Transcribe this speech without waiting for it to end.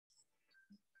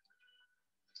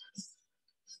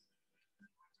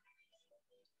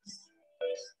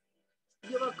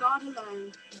God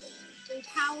alone. All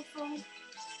powerful,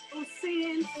 all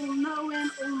seeing, all knowing,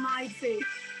 almighty.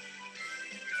 To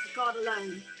God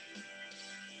alone.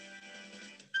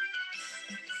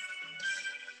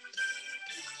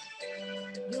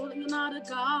 You're not a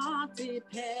God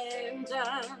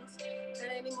dependent,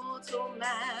 any mortal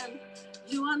man.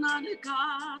 You are not a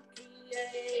God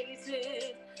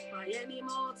created by any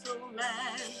mortal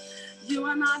man. You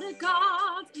are not a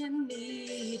God in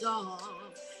need of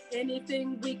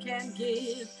anything we can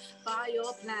give by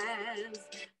your plans.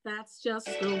 That's just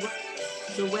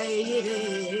the way it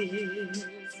is.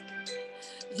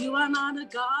 You are not a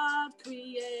God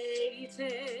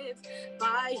created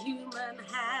by human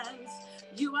hands.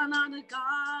 You are not a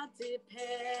God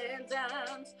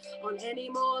dependent on any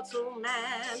mortal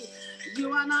man.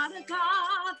 You are not a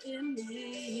God in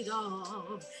need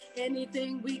of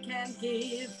anything we can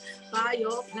give by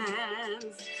your plans.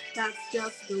 That's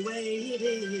just the way it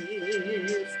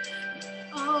is.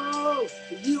 Oh,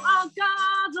 you are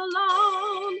God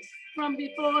alone from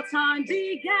before time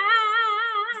began.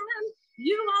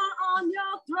 You are on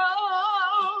your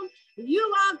throne. You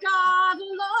are God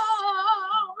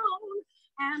alone.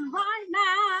 And right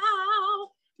now,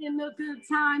 in the good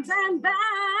times and bad,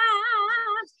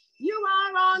 you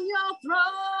are on your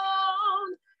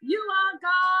throne. You are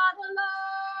God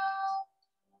alone.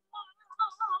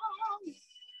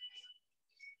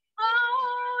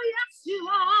 Oh, yes, you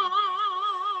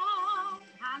are.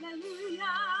 Hallelujah.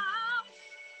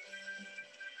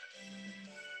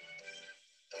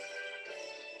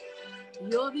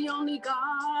 You're the only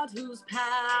God whose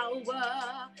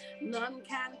power none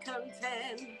can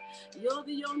contend. You're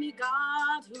the only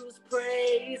God whose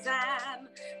praise and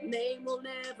name will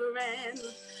never end.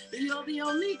 You're the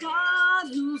only God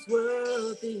who's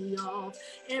worthy of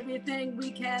everything we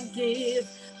can give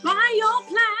by your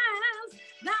plans.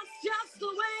 That's just the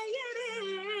way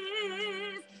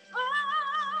it is.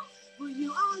 Oh, for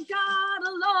you are God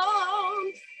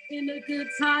alone in the good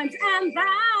times and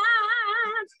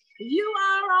bad. You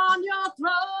are on your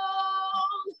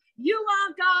throne. You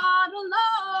are God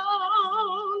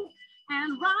alone.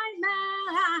 And right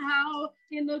now,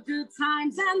 in the good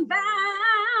times and bad,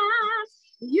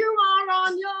 you are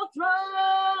on your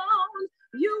throne.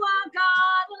 You are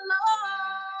God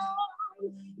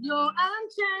alone. You're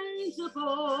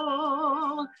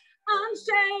unchangeable,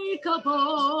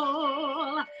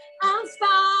 unshakable,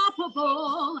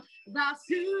 unstoppable. That's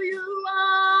who you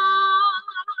are.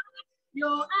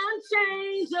 You're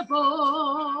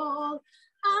unchangeable,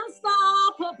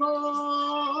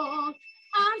 unstoppable,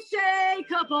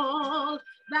 unshakable.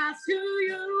 That's who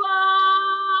you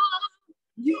are.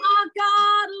 You are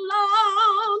God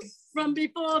alone from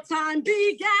before time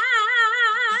began.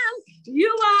 You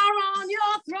are on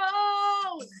your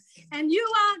throne, and you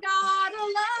are God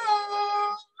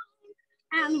alone.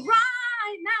 And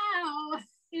right now,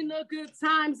 in the good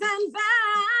times and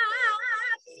bad,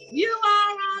 you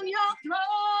are on your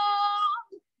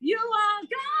throne. You are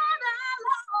God alone.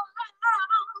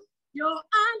 You're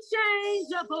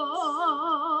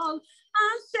unchangeable,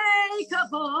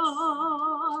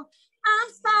 unshakable,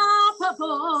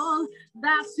 unstoppable.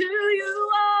 That's who you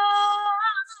are.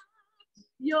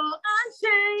 You're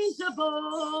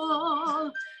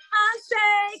unchangeable,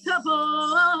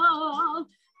 unshakable,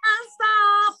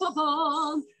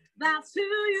 unstoppable. That's who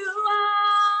you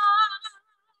are.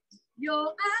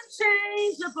 You're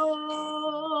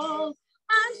unchangeable,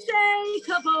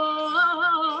 unshakable,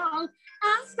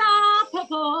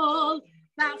 unstoppable.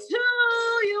 That's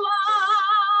who you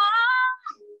are.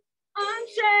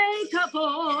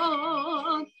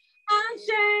 Unshakable,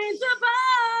 unchangeable,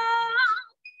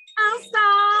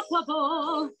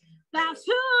 unstoppable. That's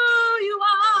who you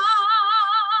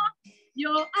are.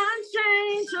 You're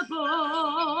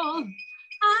unchangeable,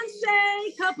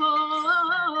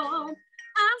 unshakable,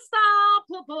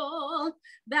 unstoppable.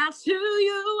 That's who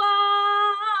you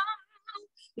are.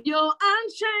 You're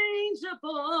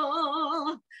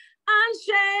unchangeable,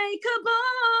 unshakable,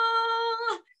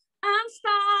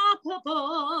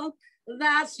 unstoppable.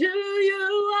 That's who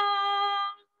you are.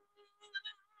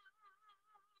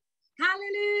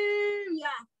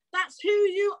 Hallelujah. That's who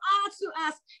you are to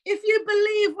us. If you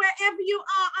believe wherever you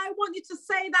are, I want you to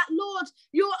say that, Lord,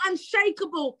 you're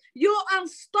unshakable, you're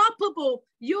unstoppable,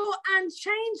 you're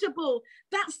unchangeable.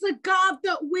 That's the God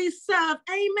that we serve.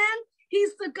 Amen.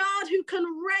 He's the God who can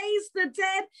raise the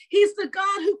dead. He's the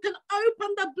God who can open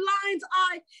the blind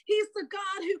eye. He's the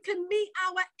God who can meet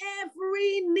our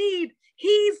every need.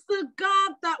 He's the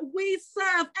God that we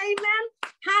serve. Amen.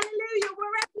 Hallelujah.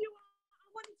 Wherever you are, I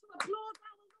want you to applaud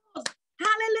our Lord.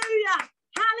 Hallelujah.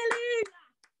 Hallelujah.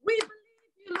 We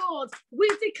believe you, Lord. We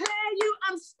declare you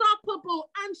unstoppable.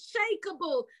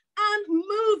 unshakable,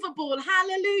 unmovable.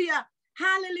 Hallelujah.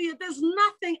 Hallelujah. There's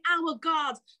nothing our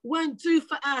God won't do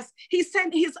for us. He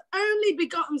sent his only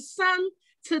begotten Son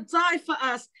to die for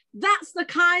us. That's the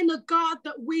kind of God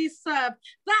that we serve.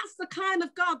 That's the kind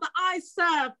of God that I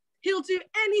serve. He'll do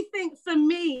anything for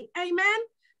me. Amen.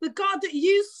 The God that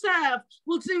you serve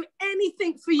will do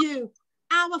anything for you.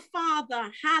 Our Father.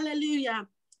 Hallelujah.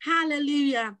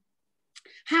 Hallelujah.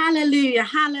 Hallelujah.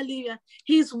 Hallelujah.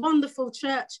 He's wonderful,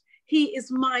 church. He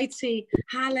is mighty.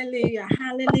 Hallelujah.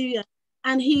 Hallelujah.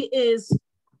 And he is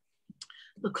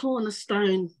the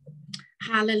cornerstone.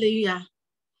 Hallelujah.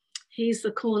 He's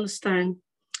the cornerstone.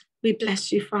 We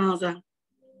bless you, Father.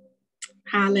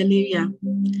 Hallelujah.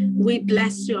 We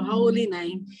bless your holy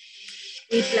name.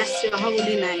 We bless your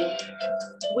holy name.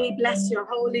 We bless your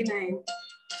holy name.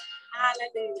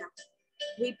 Hallelujah.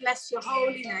 We bless your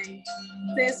holy name.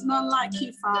 There's none like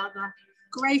you, Father.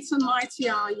 Great and mighty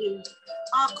are you,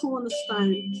 our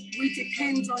cornerstone. We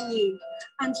depend on you,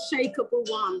 unshakable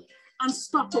one,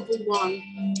 unstoppable one.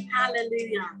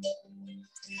 Hallelujah.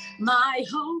 My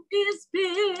hope is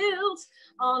built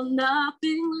on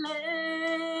nothing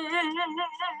less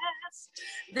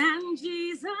than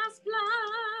Jesus'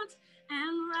 blood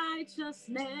and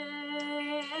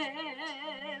righteousness.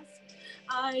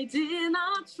 I did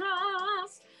not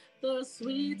trust the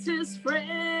sweetest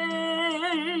frame,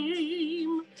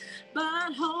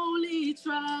 but wholly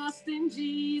trust in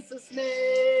Jesus'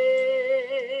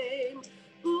 name.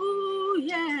 Ooh,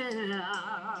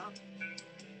 yeah.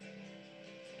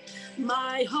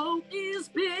 My hope is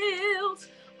built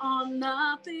on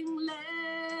nothing less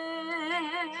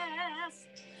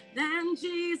than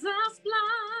Jesus'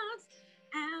 blood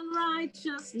and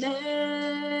righteousness.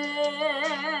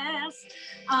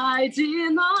 I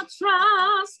did not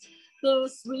trust the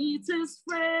sweetest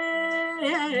frame,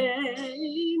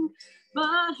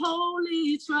 but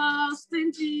wholly trust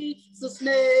in Jesus'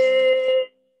 name.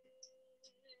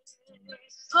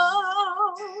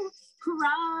 Oh,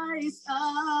 Christ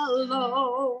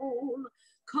alone,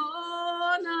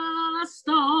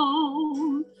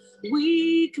 cornerstone,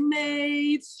 weak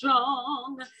made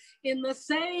strong in the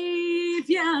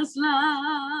Savior's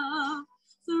love.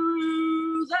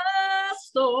 Through the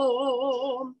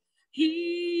storm,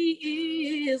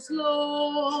 he is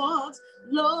Lord,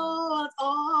 Lord of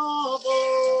all.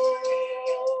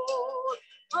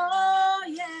 Oh,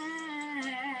 yes.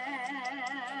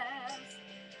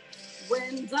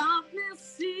 When darkness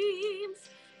seems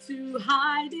to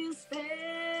hide his face,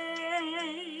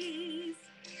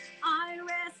 I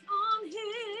rest on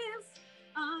his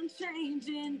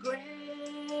unchanging grace.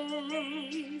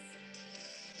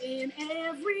 In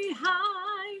every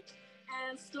high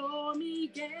and stormy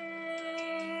gale,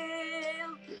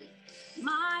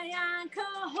 my anchor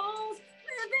holds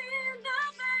within the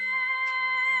veil.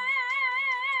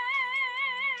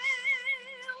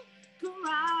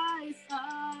 Christ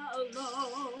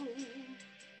alone.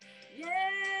 Yes,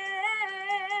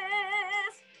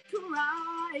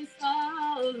 Christ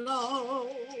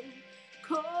alone.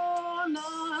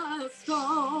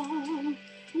 Cornerstone,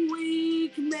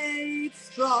 weak made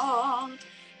strong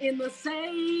in the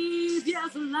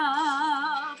Savior's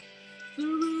love.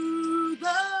 Through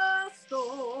the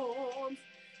storms,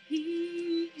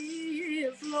 he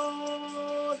is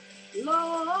Lord,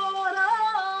 Lord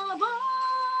of all.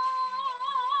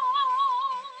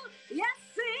 Yes,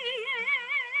 he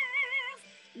is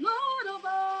Lord of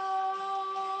all.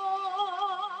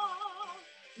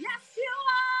 Yes, you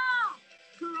are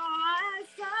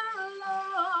Christ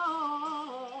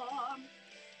alone.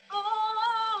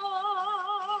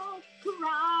 Oh,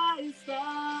 Christ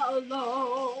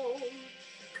alone,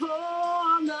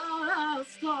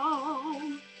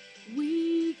 cornerstone,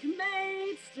 weak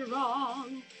made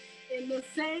strong in the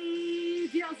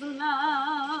Savior's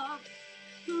love.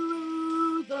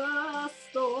 Through the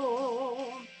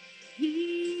storm,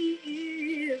 he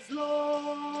is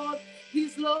Lord,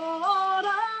 he's Lord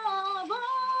of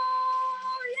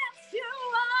all. Yes, you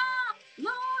are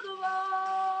Lord of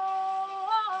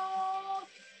all.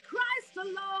 Christ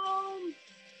alone,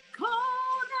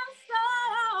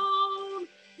 cornerstone,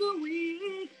 the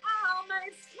weak are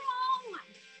made strong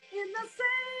in the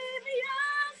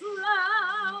Savior's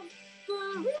love.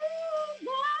 Through the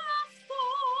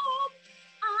storm,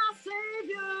 our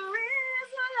Savior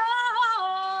is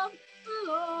love,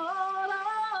 Lord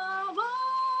of all.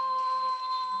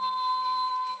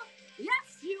 Yes,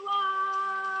 you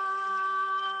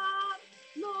are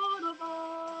Lord of all.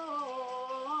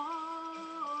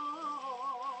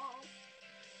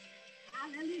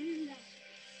 Hallelujah.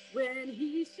 When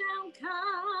he shall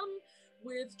come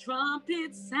with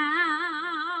trumpet sound,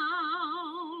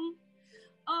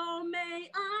 Oh, may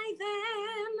I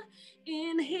then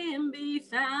in him be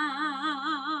found,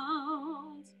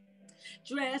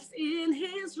 dressed in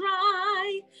his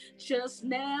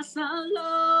righteousness alone,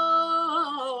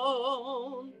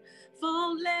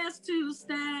 faultless to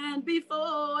stand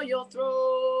before your throne.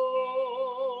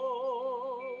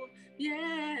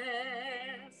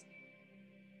 Yes,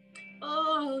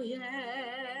 oh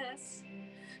yes,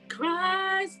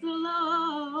 Christ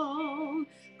alone,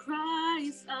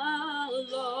 Christ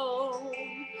alone,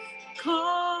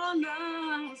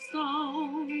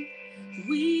 cornerstone,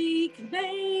 weak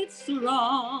made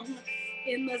strong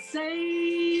in the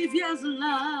Savior's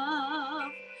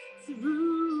love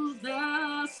through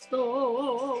the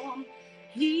storm.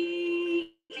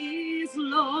 He is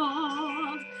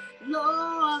Lord,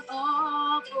 Lord of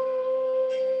all.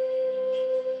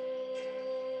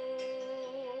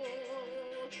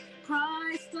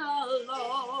 Christ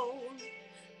alone,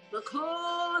 the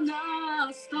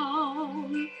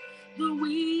cornerstone, the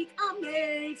weak are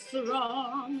made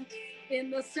strong in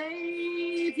the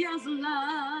Savior's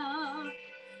love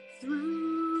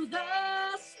through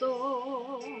the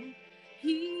storm.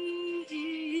 He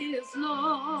is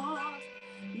Lord,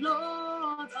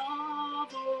 Lord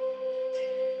of all.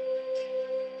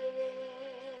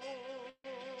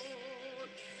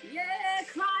 Yeah,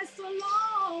 Christ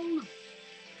alone,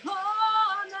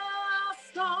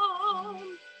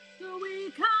 cornerstone, the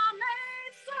weak are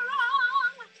made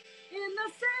strong in the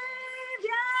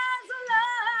Savior's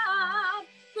love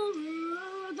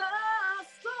through the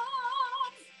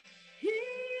storms. He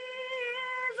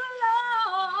is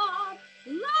Lord,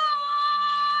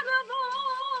 Lord of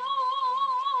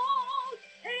all.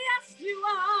 Yes, you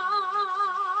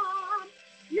are.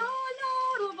 You're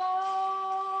Lord of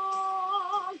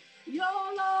all. You're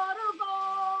Lord of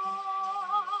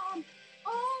all.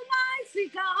 Almighty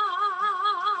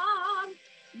God,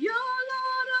 you're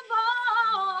Lord of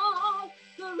all.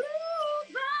 Through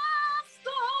the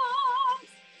storms,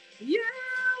 you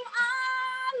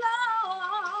are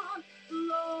Lord,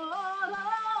 Lord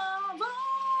of all.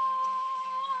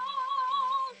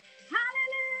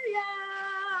 Hallelujah,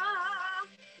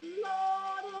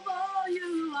 Lord of all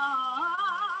you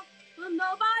are.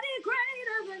 Nobody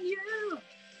greater than you.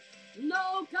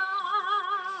 No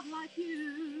God like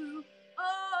you.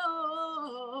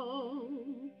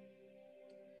 Oh,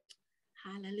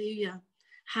 hallelujah.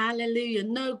 Hallelujah.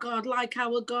 No God like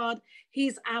our God.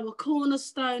 He's our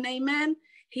cornerstone. Amen.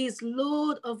 He's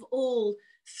Lord of all.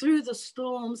 Through the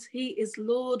storms, he is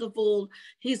Lord of all.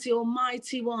 He's the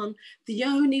Almighty One, the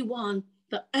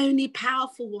only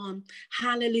powerful one.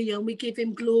 Hallelujah. And we give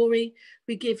him glory,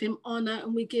 we give him honor,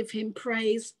 and we give him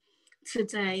praise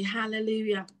today.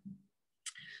 Hallelujah.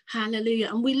 Hallelujah.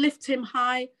 And we lift him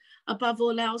high above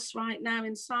all else right now.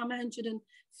 In Psalm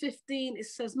 115, it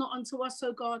says, not unto us,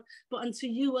 O God, but unto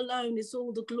you alone is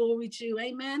all the glory due.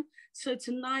 Amen. So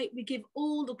tonight we give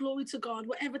all the glory to God.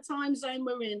 Whatever time zone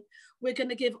we're in, we're going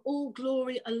to give all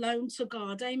glory alone to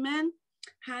God. Amen.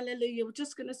 Hallelujah. We're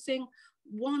just going to sing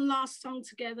one last song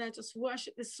together. Just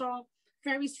worship this song.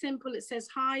 Very simple. It says,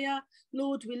 higher,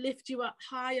 Lord, we lift you up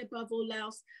high above all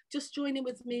else. Just join in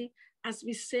with me as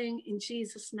we sing in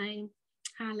Jesus' name.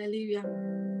 Hallelujah.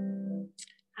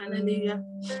 Hallelujah.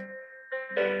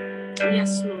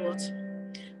 Yes, Lord.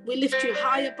 We lift you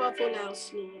high above all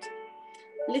else, Lord.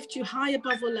 Lift you high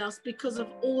above all else because of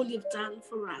all you've done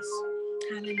for us.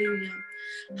 Hallelujah.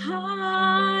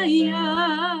 Higher,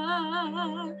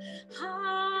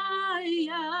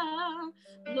 higher,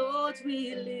 Lord,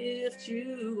 we lift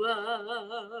you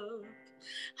up.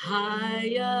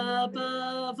 High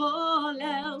above all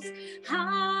else,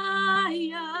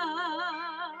 higher,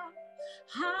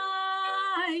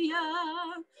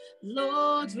 higher,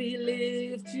 Lord, we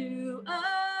lift you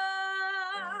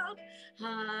up,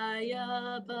 high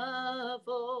above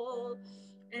all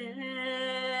else.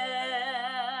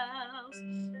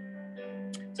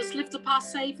 Just lift up our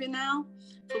Savior now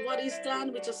for what he's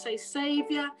done. We just say,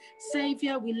 Savior,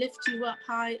 Savior, we lift you up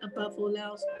high above all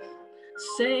else.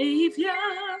 Savior,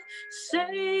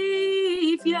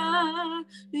 Savior,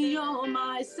 you're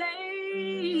my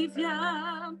Savior,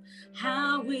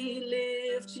 how we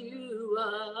lift you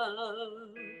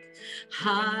up,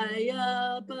 high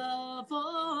above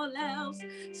all else.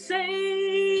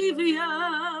 Savior,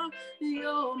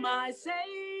 you're my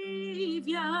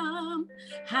Savior,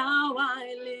 how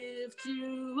I lift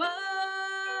you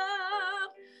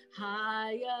up,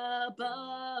 high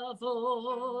above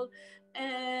all else.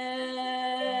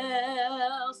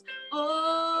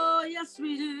 Oh, yes,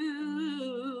 we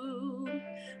do.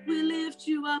 We lift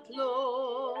you up,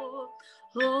 Lord,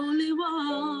 Holy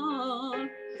One.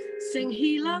 Sing,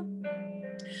 healer,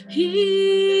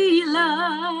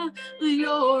 Healer,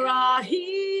 you're our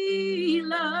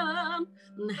healer,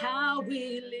 and how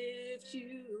we lift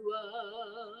you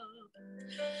up.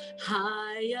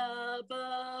 High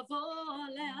above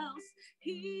all else,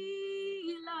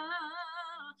 healer,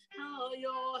 how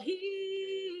you're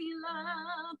healer,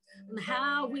 and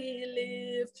how we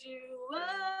lift you up.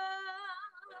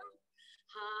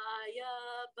 High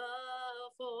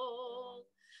above all,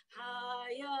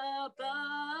 high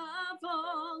above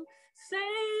all,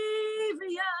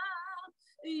 Savior,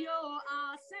 you're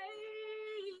our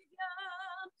Savior,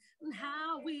 and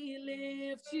how we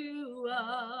lift you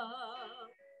up.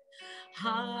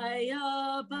 High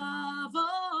above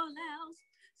all else,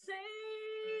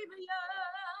 Savior,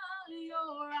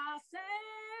 you're our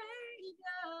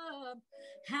Savior,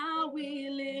 how we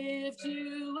lift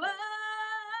you up.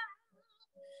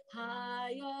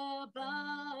 High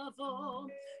above all,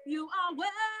 you are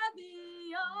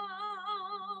worthy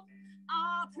of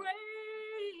our praises.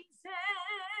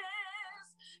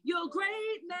 Your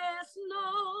greatness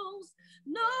knows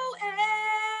no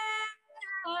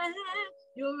end.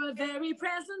 You're a very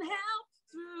present help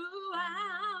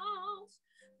throughout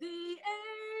the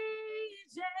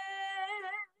ages.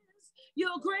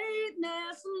 Your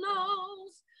greatness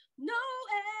knows no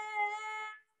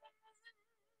end.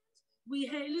 We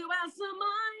hail you as the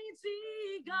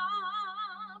mighty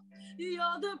God.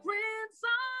 You're the Prince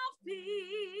of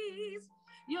Peace.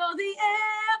 You're the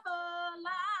everlasting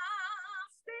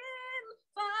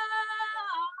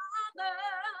Father.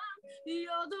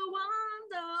 You're the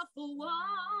wonderful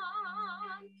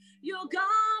one. You're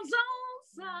God's own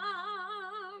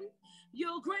Son.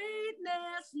 Your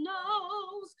greatness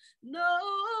knows no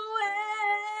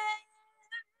end.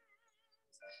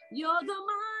 You're the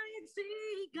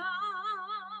mighty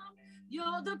God.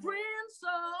 You're the Prince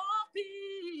of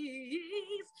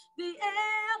Peace, the everlasting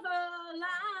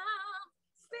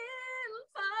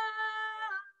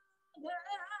Father.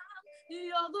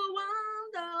 You're the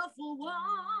wonderful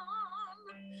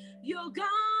one. You're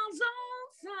God's own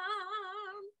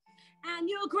Son, and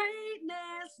your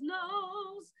greatness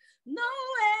knows no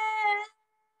end.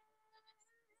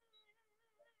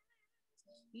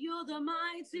 You're the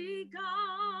mighty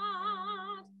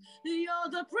God. You're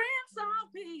the Prince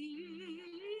of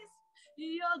Peace.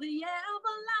 You're the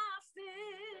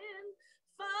everlasting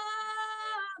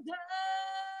Father.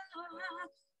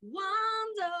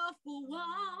 Wonderful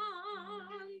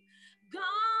one.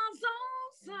 God's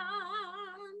own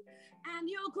Son. And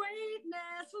your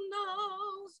greatness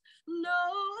knows no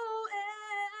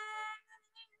end.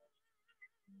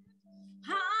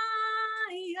 Higher,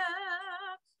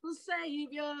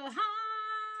 Savior, higher,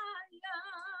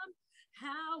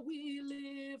 how we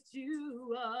lift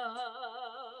you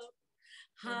up.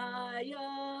 High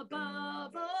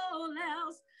above all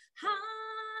else, higher,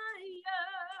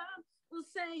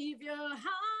 Savior, higher,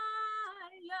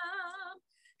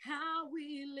 how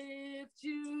we lift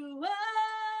you up.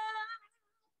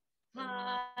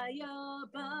 High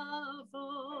above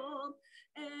all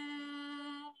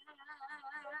else.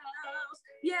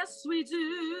 Yes, we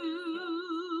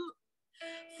do.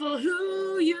 For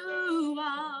who you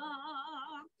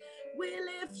are, we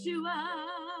lift you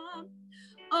up.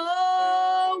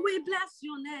 Oh, we bless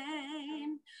your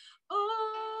name.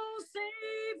 Oh,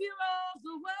 Savior of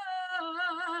the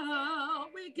world,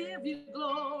 we give you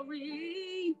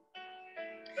glory.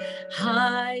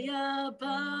 High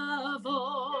above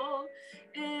all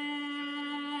else,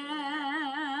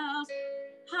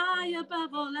 high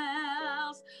above all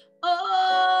else.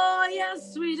 Oh,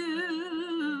 yes, we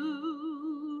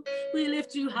do. We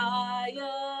lift you high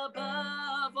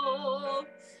above all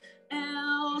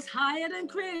else, higher than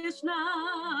Krishna.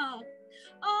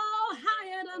 Oh,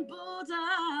 higher than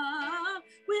Buddha.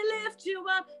 We lift you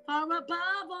up far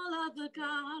above all other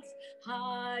gods,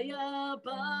 high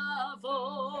above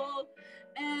all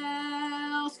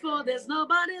else. For there's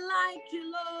nobody like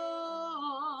you,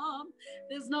 Lord.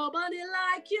 There's nobody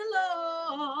like you,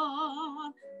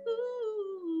 Lord.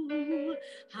 Ooh,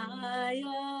 high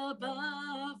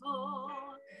above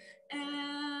all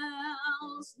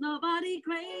else. Nobody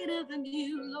greater than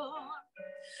you, Lord.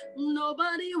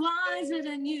 Nobody wiser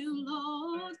than you,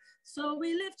 Lord. So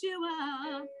we lift you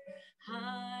up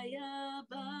high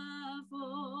above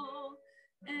all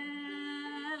else.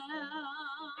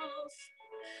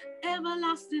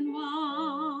 Everlasting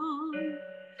one,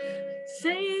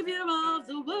 Savior of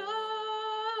the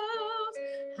world,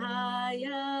 high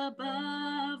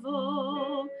above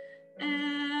all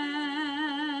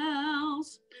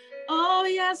else. Oh,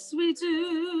 yes, we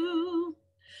do.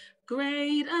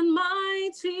 Great and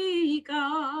mighty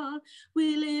God,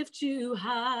 we lift you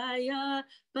high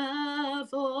above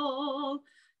all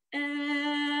else.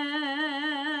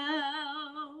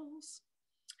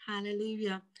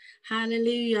 Hallelujah.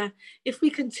 Hallelujah. If we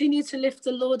continue to lift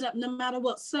the Lord up, no matter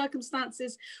what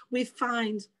circumstances we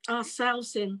find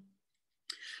ourselves in,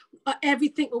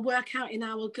 everything will work out in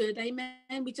our good.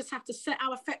 Amen. We just have to set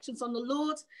our affections on the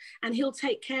Lord and he'll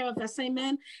take care of us.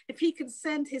 Amen. If he can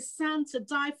send his son to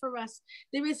die for us,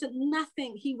 there isn't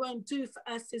nothing he won't do for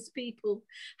us, his people.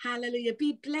 Hallelujah.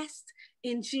 Be blessed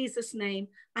in Jesus' name.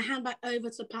 I hand back over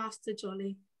to Pastor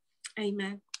Jolly.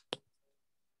 Amen.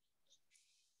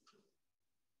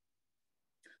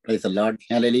 Praise the Lord.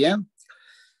 Hallelujah.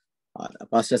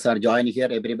 Pastors are joining here.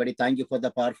 Everybody, thank you for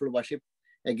the powerful worship.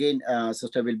 Again,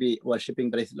 sister will be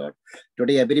worshiping. Praise the Lord.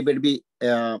 Today, everybody will be,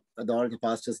 all the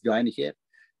pastors join here.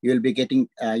 You will be getting,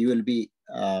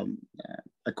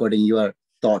 according your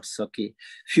thoughts. Okay.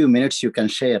 Few minutes, you can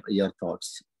share your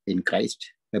thoughts in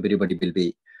Christ. Everybody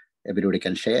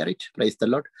can share it. Praise the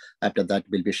Lord. After that,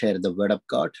 we'll be sharing the word of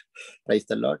God. Praise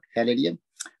the Lord. Hallelujah.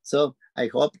 So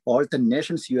I hope all the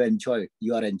nations you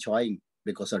are enjoying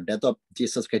because of death of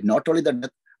Jesus Christ. Not only the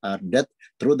death,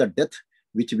 through the death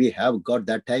which we have got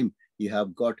that time, you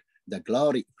have got the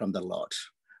glory from the Lord.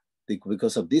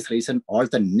 Because of this reason, all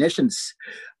the nations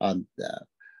all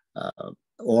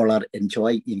are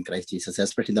enjoying in Christ Jesus,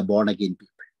 especially the born again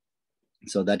people,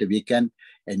 so that we can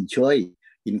enjoy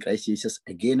in Christ Jesus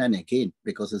again and again,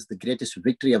 because it's the greatest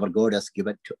victory our God has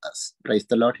given to us. Praise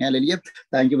the Lord. Hallelujah.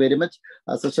 Thank you very much.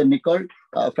 Sister Nicole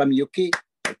from UK,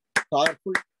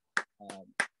 powerful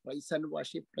praise and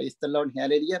worship. Praise the Lord.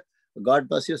 Hallelujah. God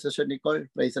bless you, Sister Nicole.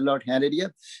 Praise the Lord.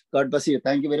 Hallelujah. God bless you.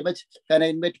 Thank you very much. Can I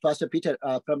invite Pastor Peter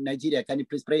from Nigeria? Can you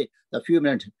please pray a few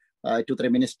minutes,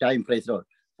 2-3 minutes time, praise the Lord,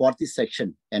 for this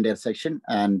section, entire section,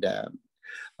 and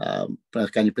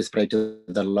can you please pray to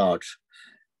the Lord?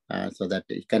 So that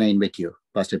can I invite you,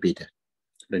 Pastor Peter,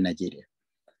 from Nigeria?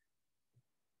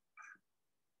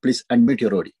 Please unmute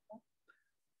your audio.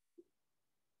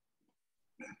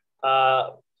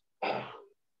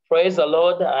 Praise the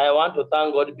Lord. I want to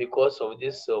thank God because of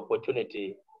this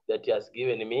opportunity that he has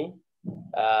given me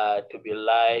to be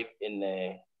live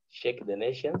in Shake the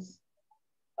Nations.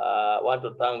 I want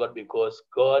to thank God because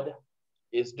God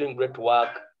is doing great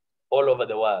work all over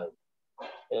the world.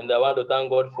 And I want to thank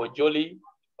God for Julie,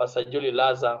 Pastor Julie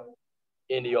Lazar,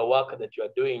 in your work that you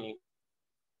are doing.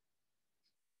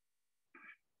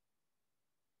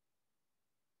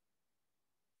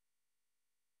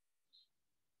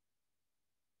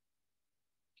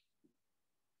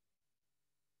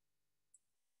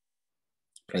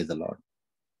 Praise the Lord.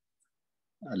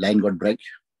 Line got break.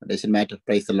 It doesn't matter.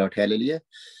 Praise the Lord. Hallelujah.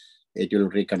 It will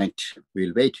reconnect.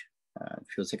 We'll wait a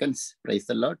few seconds. Praise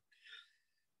the Lord.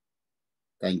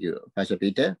 Thank you, Pastor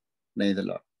Peter. Praise the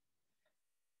Lord.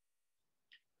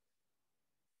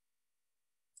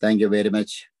 Thank you very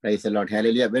much. Praise the Lord.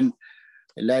 Hallelujah. When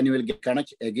line will get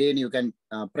connected again, you can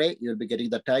pray. You'll be getting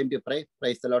the time to pray.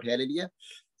 Praise the Lord. Hallelujah.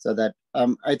 So that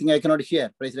I think I cannot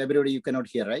hear. Praise everybody. You cannot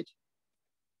hear, right?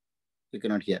 You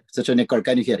cannot hear. Sister Nicole,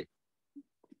 can you hear it?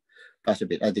 Pastor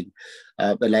Peter, I think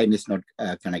the line is not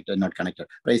connected.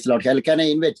 Praise the Lord. Hell, can I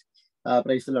invite?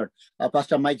 Praise the Lord.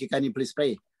 Pastor Mike, can you please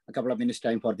pray a couple of minutes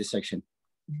time for this section?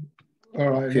 All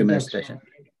right. Few minutes session.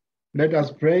 Let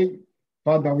us pray.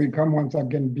 Father, we come once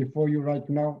again before you right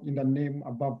now in the name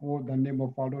above all, the name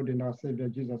of our Lord and our Savior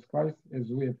Jesus Christ. As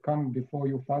we have come before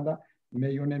you, Father, may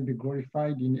your name be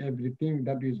glorified in everything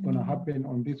that is going to happen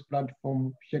on this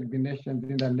platform, Shake the Nations,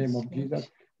 in the name of Jesus.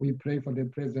 We pray for the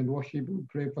present worship. We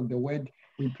pray for the word.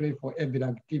 We pray for every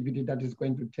activity that is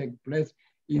going to take place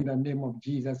in the name of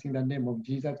Jesus, in the name of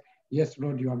Jesus. Yes,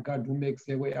 Lord, you are God who makes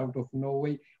a way out of no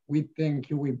way. We thank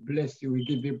you. We bless you. We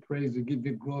give you praise. We give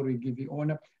you glory. We give you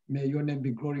honor. May your name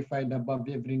be glorified above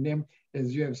every name.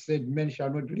 As you have said, men shall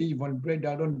not live on bread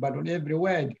alone, but on every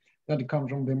word that comes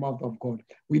from the mouth of God.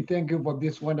 We thank you for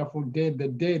this wonderful day, the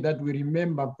day that we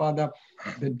remember, Father,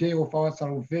 the day of our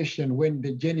salvation, when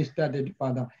the journey started,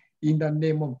 Father, in the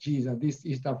name of Jesus, this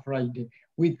Easter Friday.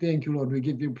 We thank you, Lord. We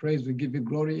give you praise. We give you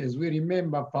glory as we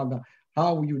remember, Father,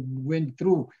 how you went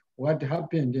through, what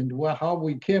happened, and how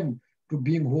we came to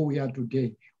being who we are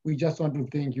today. We just want to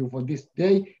thank you for this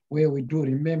day where we do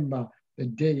remember the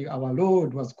day our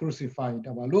Lord was crucified,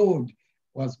 our Lord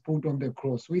was put on the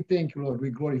cross. We thank you, Lord.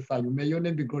 We glorify you. May your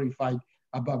name be glorified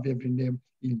above every name.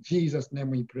 In Jesus'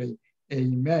 name we pray.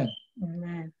 Amen.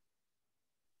 Amen.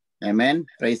 Amen.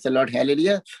 Praise the Lord.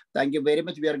 Hallelujah. Thank you very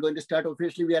much. We are going to start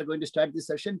officially. We are going to start this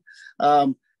session.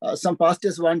 Some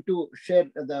pastors want to share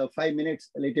the 5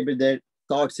 minutes, a little bit their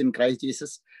thoughts in Christ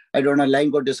Jesus. I don't know, line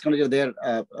got disconnected there,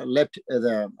 left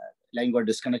the line got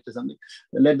disconnected something.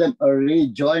 Let them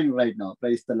rejoin right now.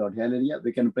 Praise the Lord. Hallelujah.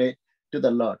 We can pray to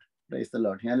the Lord. Praise the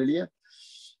Lord. Hallelujah.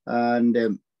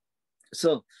 And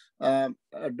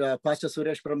Pastor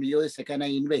Suresh from USA, can I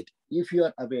invite, if you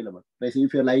are available,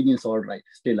 if your line is all right,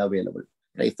 still available,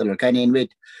 praise the Lord, can I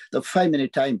invite the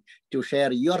 5-minute time to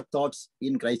share your thoughts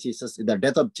in Christ Jesus, in the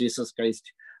death of Jesus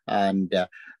Christ, and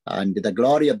the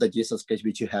glory of the Jesus Christ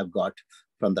which you have got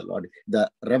from the Lord, the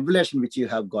revelation which you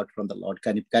have got from the Lord.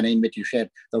 Can I invite you to share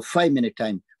the 5-minute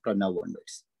time from now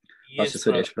onwards? Yes,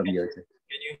 Pastor Suresh from USA.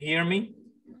 Can you hear me?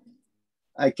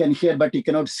 I can hear, but you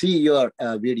cannot see your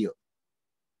video.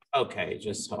 Okay,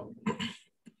 just hold.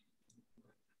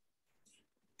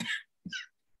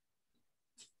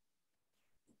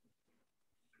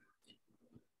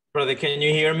 Brother, can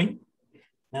you hear me?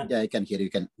 Yeah, I can hear you. You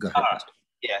can go ahead.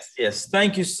 Yes.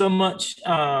 Thank you so much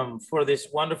for this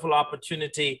wonderful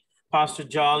opportunity, Pastor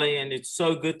Jolly. And it's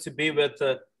so good to be with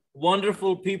the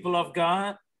wonderful people of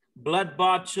God,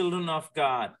 blood-bought children of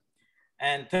God.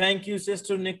 And thank you,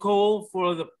 Sister Nicole,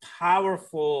 for the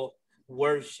powerful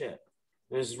worship.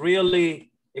 It was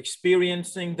really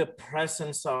experiencing the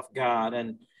presence of God.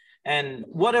 And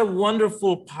what a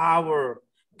wonderful power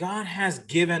God has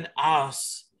given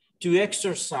us to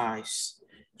exercise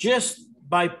just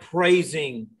by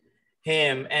praising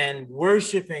him and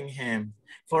worshiping him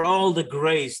for all the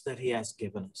grace that he has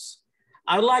given us.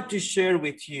 I'd like to share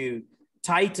with you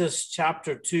Titus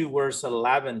chapter 2, verse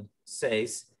 11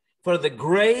 says, "For the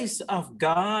grace of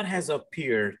God has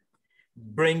appeared,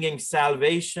 bringing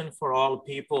salvation for all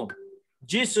people."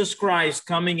 Jesus Christ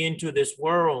coming into this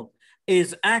world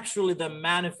is actually the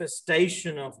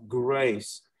manifestation of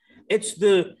grace. It's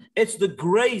the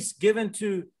grace given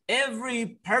to every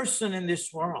person in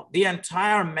this world, the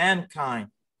entire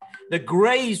mankind. The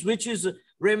grace, which is a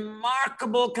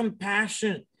remarkable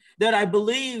compassion that I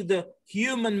believe the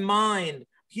human mind,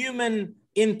 human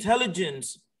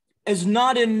intelligence is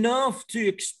not enough to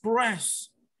express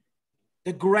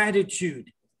the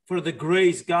gratitude for the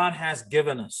grace God has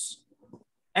given us.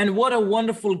 And what a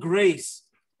wonderful grace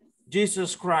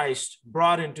Jesus Christ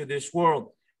brought into this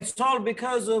world. It's all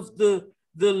because of the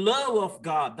love of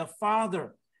God, the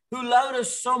Father, who loved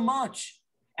us so much.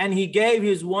 And he gave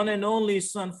his one and only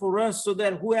Son for us so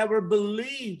that whoever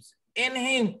believes in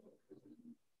him,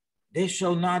 they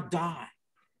shall not die.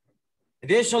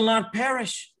 They shall not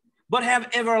perish, but have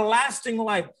everlasting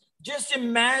life. Just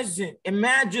imagine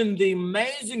the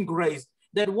amazing grace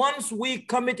that once we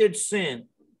committed sin,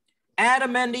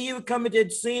 Adam and Eve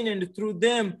committed sin, and through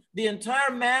them, the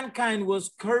entire mankind was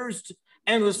cursed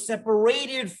and was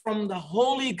separated from the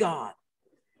holy God.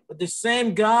 But the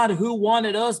same God who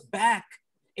wanted us back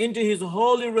into his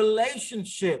holy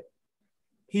relationship,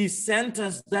 he sent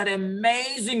us that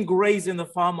amazing grace in the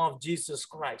form of Jesus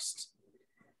Christ.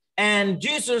 And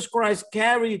Jesus Christ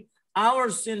carried our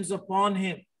sins upon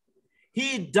him.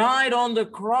 He died on the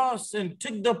cross and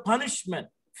took the punishment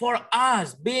for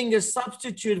us, being a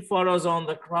substitute for us on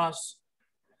the cross.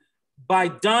 By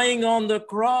dying on the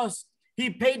cross, he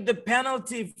paid the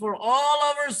penalty for all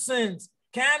of our sins,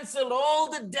 canceled all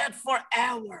the debt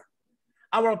forever.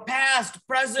 Our past,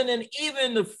 present, and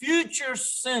even the future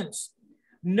sins.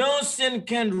 No sin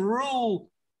can rule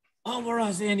over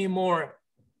us anymore.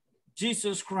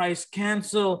 Jesus Christ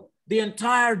canceled the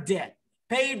entire debt,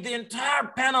 paid the entire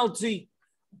penalty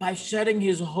by shedding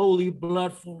his holy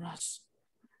blood for us.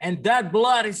 And that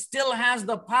blood still has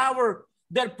the power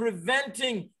that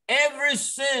preventing every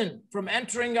sin from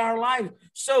entering our life.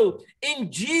 So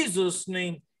in Jesus'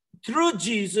 name, through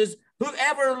Jesus,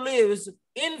 whoever lives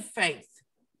in faith,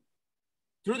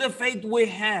 through the faith we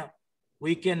have,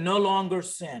 we can no longer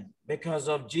sin because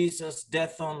of Jesus'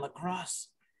 death on the cross.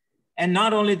 And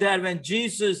not only that, when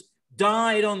Jesus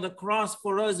died on the cross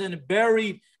for us and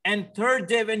buried, and third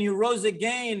day when he rose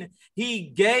again, he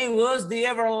gave us the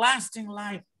everlasting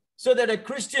life so that a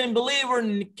Christian believer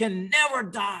can never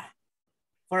die.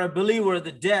 For a believer,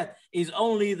 the death is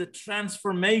only the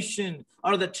transformation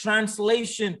or the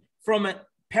translation from a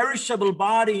perishable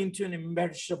body into an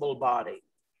imperishable body.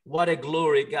 What a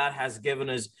glory God has given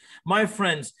us. My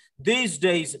friends, these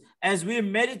days, as we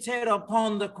meditate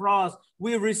upon the cross,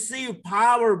 we receive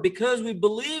power because we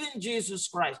believe in Jesus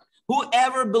Christ.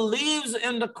 Whoever believes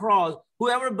in the cross,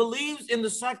 whoever believes in the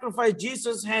sacrifice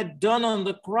Jesus had done on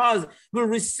the cross will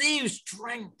receive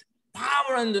strength,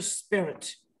 power in the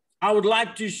Spirit. I would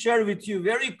like to share with you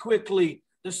very quickly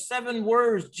the 7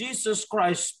 words Jesus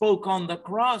Christ spoke on the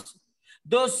cross.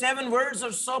 Those 7 words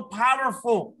are so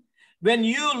powerful. When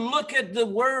you look at the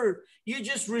word, you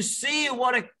just receive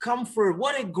what a comfort,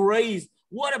 what a grace,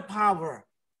 what a power.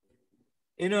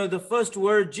 You know, the first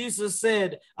word Jesus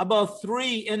said about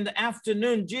 3 in the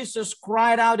afternoon, Jesus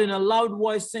cried out in a loud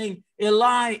voice saying,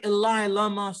 Eli, Eli,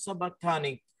 lama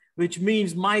sabachthani, which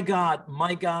means, my God,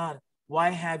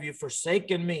 why have you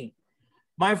forsaken me?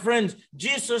 My friends,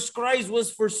 Jesus Christ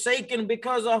was forsaken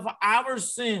because of our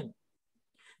sin.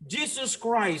 Jesus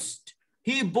Christ,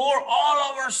 he bore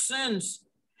all of our sins,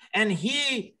 and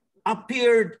he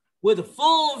appeared with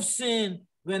full of sin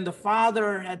when the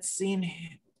Father had seen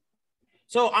him.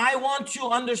 So I want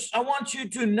you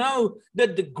to know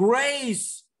that the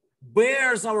grace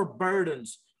bears our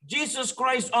burdens. Jesus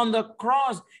Christ on the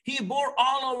cross, he bore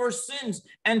all our sins.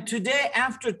 And today,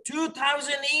 after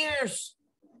 2,000 years,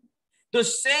 the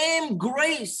same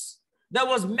grace that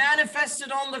was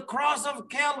manifested on the cross of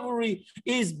Calvary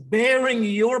is bearing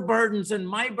your burdens and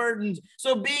my burdens.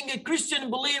 So being a Christian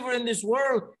believer in this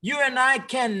world, you and I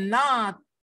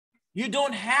you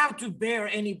don't have to bear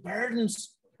any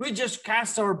burdens. We just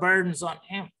cast our burdens on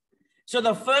him. So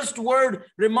the first word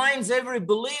reminds every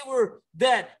believer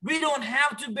that we don't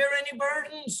have to bear any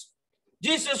burdens.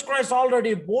 Jesus Christ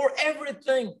already bore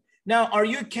everything. Now, are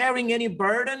you carrying any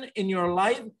burden in your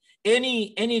life?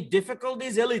 Any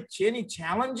difficulties, any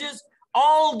challenges?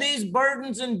 All these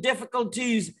burdens and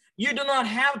difficulties, you do not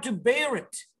have to bear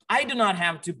it. I do not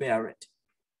have to bear it.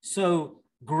 So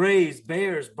grace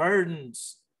bears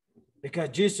burdens because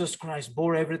Jesus Christ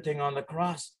bore everything on the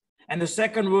cross. And the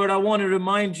second word I want to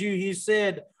remind you, he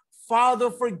said,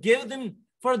 Father, forgive them,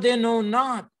 for they know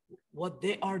not what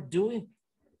they are doing.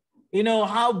 You know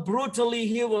how brutally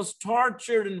he was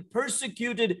tortured and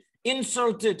persecuted,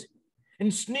 insulted,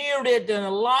 and sneered at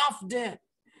and laughed at,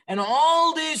 and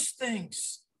all these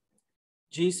things.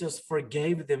 Jesus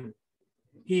forgave them.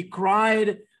 He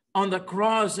cried on the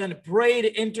cross and prayed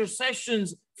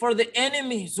intercessions for the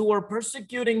enemies who were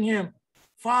persecuting him.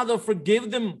 Father, forgive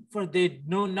them, for they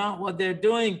know not what they're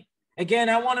doing. Again,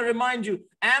 I want to remind you,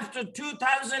 after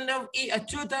 2,000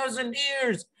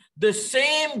 years, the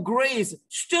same grace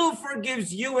still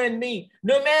forgives you and me.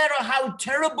 No matter how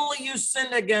terribly you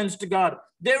sin against God,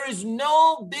 there is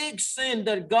no big sin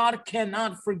that God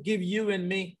cannot forgive you and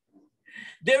me.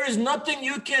 There is nothing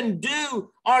you can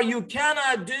do or you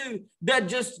cannot do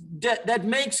that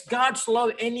makes God's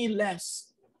love any less.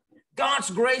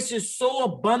 God's grace is so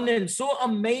abundant, so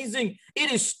amazing. It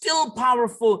is still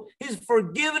powerful. His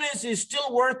forgiveness is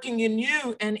still working in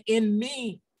you and in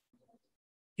me.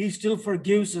 He still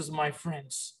forgives us, my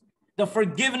friends. The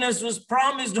forgiveness was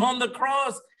promised on the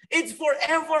cross. It's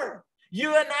forever.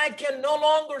 You and I can no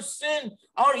longer sin,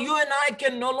 or you and I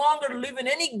can no longer live in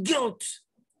any guilt.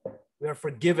 We are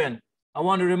forgiven. I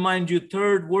want to remind you,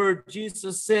 third word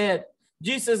Jesus said.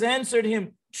 Jesus answered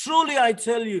him, truly I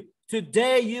tell you,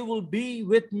 today you will be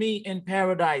with me in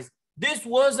paradise. This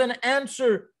was an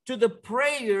answer to the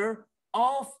prayer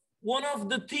of one of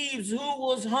the thieves who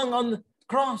was hung on the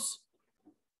cross.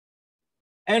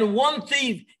 And one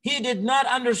thief, he did not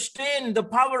understand the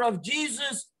power of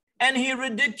Jesus and he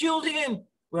ridiculed him.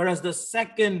 Whereas the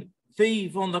second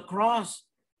thief on the cross,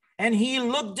 and he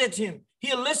looked at him.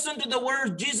 He listened to the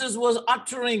words Jesus was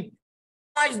uttering,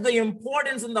 realized the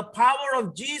importance and the power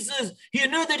of Jesus. He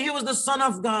knew that he was the Son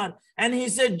of God. And he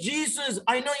said, Jesus,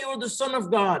 I know you are the Son of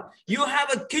God. You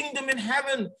have a kingdom in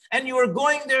heaven and you are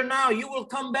going there now. You will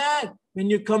come back.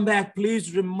 When you come back,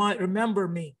 please remember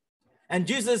me. And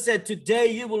Jesus said, today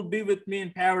you will be with me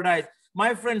in paradise.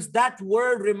 My friends, that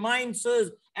word reminds us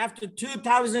after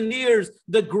 2,000 years,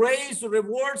 the grace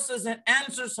rewards us and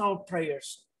answers our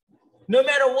prayers. No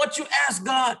matter what you ask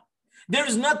God, there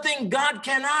is nothing God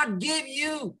cannot give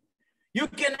you. You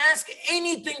can ask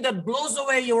anything that blows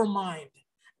away your mind.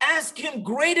 Ask him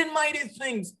great and mighty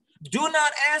things. Do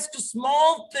not ask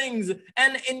small things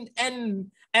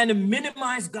and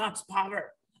minimize God's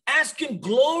power. Ask him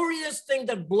glorious thing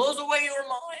that blows away your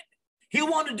mind. He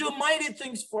wants to do mighty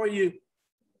things for you.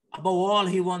 Above all,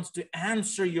 he wants to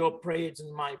answer your prayers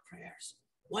and my prayers.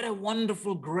 What a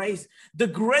wonderful grace. The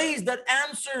grace that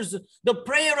answers the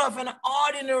prayer of an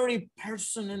ordinary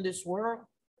person in this world.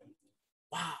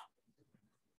 Wow.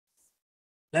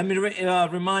 Let me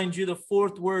remind you the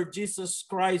fourth word Jesus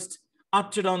Christ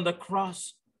uttered on the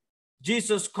cross.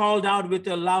 Jesus called out with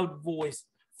a loud voice,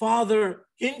 Father,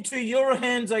 into your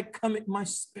hands I commit my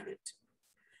spirit.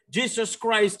 Jesus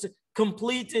Christ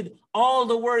completed all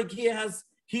the work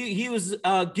he was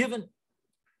given.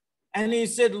 And he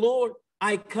said, Lord,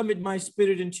 I commit my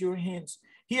spirit into your hands.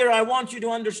 Here, I want you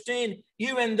to understand,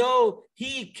 even though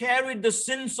he carried the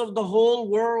sins of the whole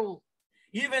world,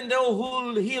 even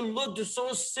though he looked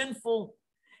so sinful,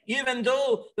 even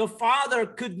though the Father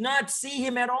could not see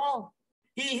him at all,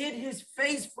 he hid his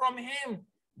face from him.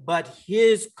 but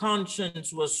his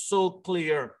conscience was so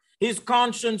clear. His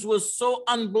conscience was so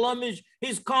unblemished.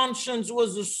 His conscience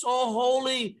was so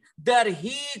holy that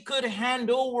he could hand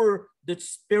over the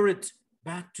Spirit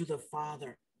back to the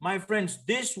Father. My friends,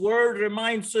 this word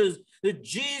reminds us that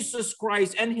Jesus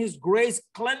Christ and his grace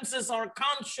cleanses our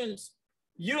conscience.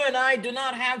 You and I do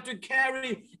not have to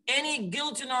carry any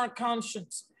guilt in our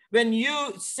conscience. When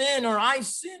you sin or I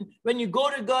sin, when you go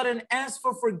to God and ask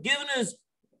for forgiveness,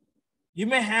 you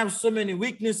may have so many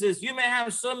weaknesses. You may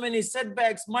have so many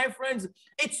setbacks. My friends,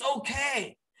 it's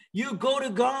okay. You go to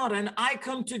God and I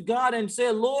come to God and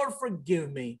say, Lord,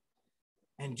 forgive me.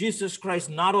 And Jesus Christ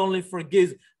not only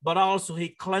forgives, but also he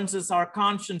cleanses our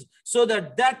conscience so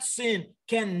that that sin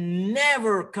can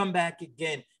never come back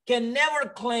again, can never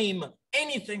claim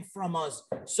anything from us.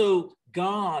 So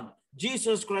God,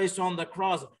 Jesus Christ on the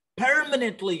cross,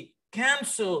 permanently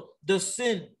canceled the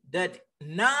sin that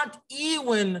not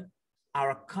even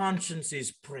our conscience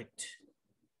is pricked.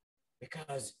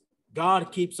 Because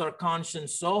God keeps our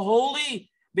conscience so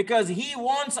holy, because he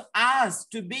wants us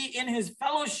to be in his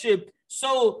fellowship.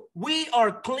 So we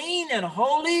are clean and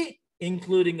holy,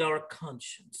 including our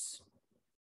conscience.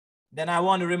 Then I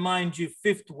want to remind you,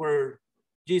 fifth word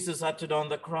Jesus uttered on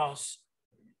the cross.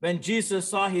 When Jesus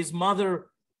saw his mother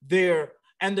there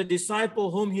and the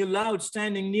disciple whom he loved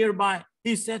standing nearby,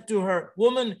 he said to her,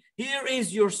 woman, here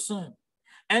is your son.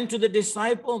 And to the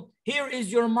disciple, here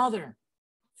is your mother.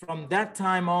 From that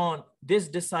time on, this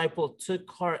disciple took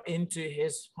her into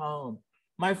his home.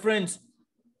 My friends,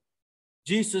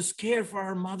 Jesus cared for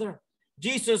her mother.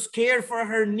 Jesus cared for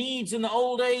her needs in the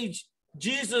old age.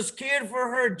 Jesus cared for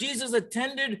her. Jesus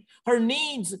attended her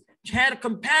needs, had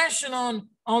compassion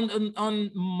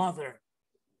on mother.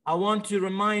 I want to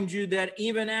remind you that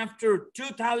even after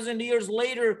 2,000 years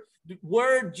later, the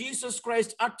word Jesus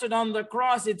Christ uttered on the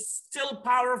cross, it's still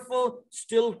powerful,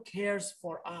 still cares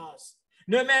for us.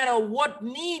 No matter what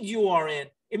need you are in,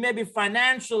 it may be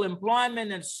financial,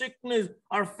 employment and sickness,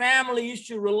 or family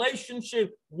issue,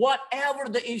 relationship, whatever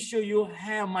the issue you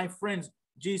have, my friends,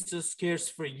 Jesus cares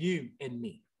for you and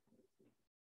me.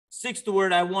 Sixth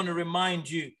word, I want to remind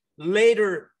you,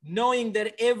 later, knowing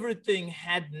that everything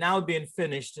had now been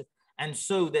finished, and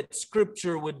so that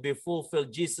scripture would be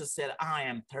fulfilled, Jesus said, I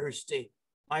am thirsty.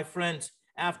 My friends,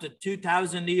 after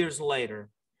 2,000 years later,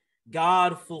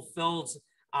 God fulfills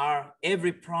our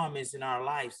every promise in our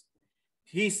lives.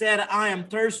 He said, I am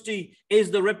thirsty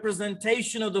is the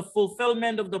representation of the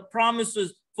fulfillment of the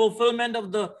promises, fulfillment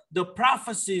of the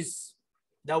prophecies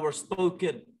that were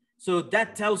spoken. So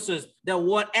that tells us that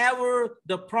whatever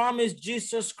the promise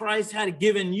Jesus Christ had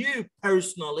given you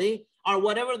personally, or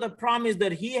whatever the promise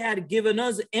that he had given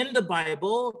us in the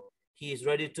Bible, he is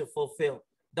ready to fulfill.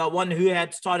 The one who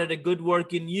had started a good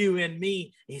work in you and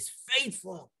me is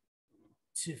faithful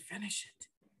to finish it.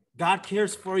 God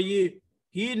cares for you.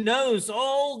 He knows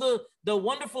all the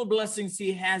wonderful blessings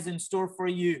he has in store for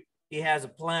you. He has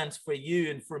plans for you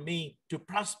and for me to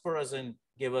prosper us and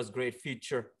give us great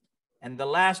future. And the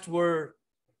last word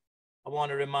I want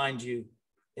to remind you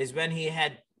is when he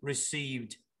had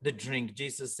received the drink,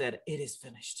 Jesus said, it is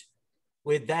finished.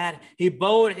 With that, he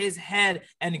bowed his head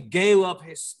and gave up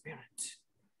his spirit.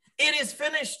 It is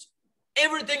finished.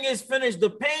 Everything is finished. The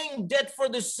paying debt for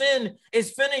the sin is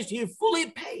finished. He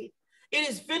fully paid. It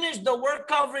is finished. The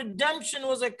work of redemption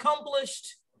was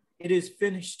accomplished. It is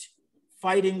finished.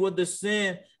 Fighting with the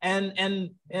sin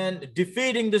and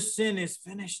defeating the sin is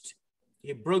finished.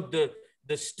 He broke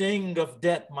the sting of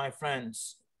death, my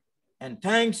friends. And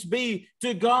thanks be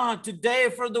to God today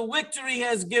for the victory he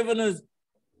has given us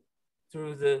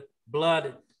through the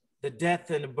blood, the death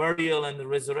and the burial and the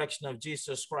resurrection of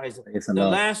Jesus Christ. The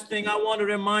last thing I want to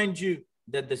remind you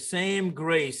that the same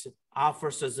grace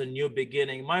offers us a new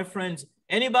beginning. My friends,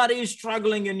 anybody is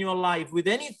struggling in your life with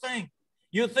anything,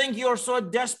 you think you're so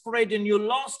desperate and you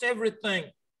lost everything,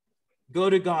 go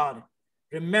to God.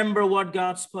 Remember what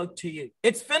God spoke to you.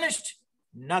 It's finished.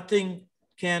 Nothing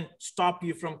can stop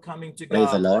you from coming to God.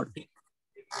 Praise the Lord.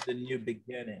 The new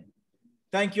beginning.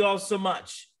 Thank you all so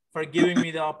much for giving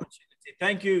me the opportunity.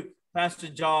 Thank you, Pastor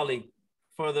Jolly,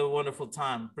 for the wonderful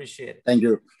time. Appreciate it. Thank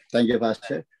you. Thank you,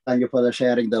 Pastor. Thank you for the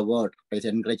sharing the word. It's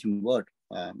an encouraging word.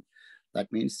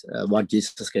 That means what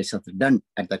Jesus Christ has done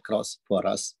at the cross for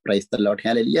us. Praise the Lord.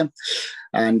 Hallelujah.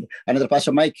 And another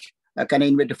Pastor Mike, can I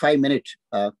invite 5 minutes?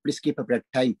 Please keep up that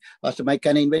time. Pastor Mike,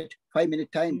 can I invite 5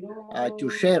 minute time to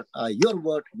share your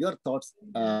word, your thoughts,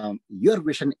 your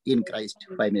vision in Christ?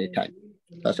 5 minute time.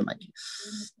 Pastor Mike.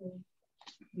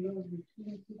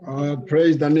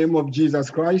 Praise the name of Jesus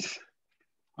Christ.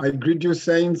 I greet you,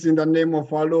 saints, in the name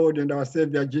of our Lord and our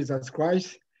Savior, Jesus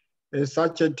Christ.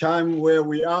 such a time where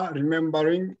we are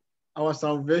remembering our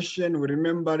salvation, we're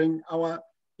remembering our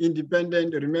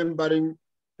independence, remembering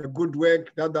the good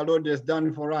work that the Lord has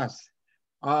done for us.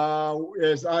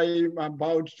 As I'm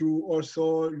about to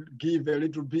also give a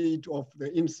little bit of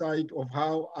the insight of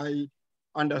how I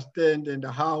understand and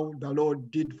how the Lord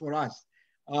did for us.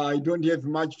 I don't have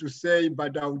much to say,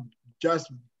 but I'll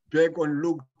just back on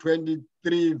Luke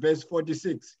 23, verse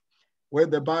 46, where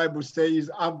the Bible says,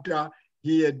 after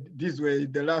he had, these were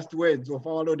the last words of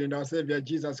our Lord and our Savior,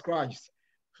 Jesus Christ.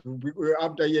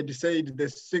 After he had said the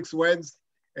 6 words,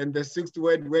 and the 6th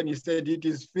word, when he said it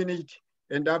is finished,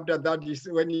 and after that,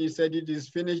 when he said it is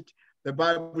finished, the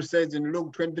Bible says in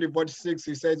Luke 23, verse 6,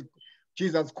 he says,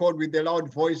 Jesus called with a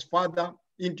loud voice, Father,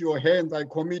 into your hands I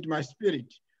commit my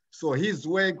spirit. So his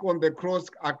work on the cross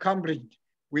accomplished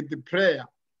with the prayer.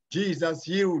 Jesus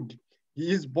healed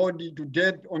his body to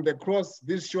death on the cross.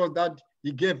 This shows that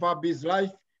he gave up his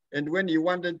life, and when he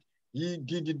wanted, he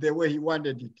did it the way he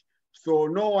wanted it. So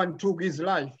no one took his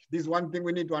life. This is one thing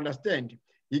we need to understand.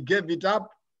 He gave it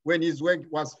up when his work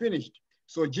was finished.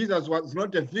 So Jesus was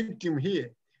not a victim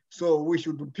here. So we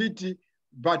should pity,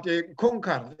 but a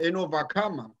conqueror, an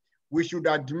overcomer. We should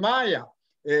admire,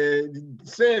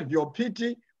 save your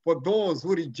pity for those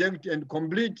who reject and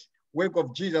complete work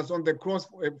of Jesus on the cross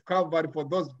of Calvary. For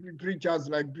those preachers,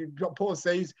 like Paul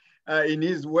says in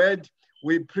his word,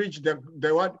 we preach the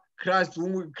word Christ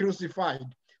whom we crucified.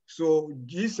 So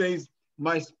he says,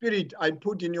 my spirit I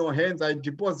put in your hands, I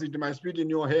deposit my spirit in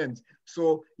your hands.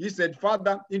 So he said,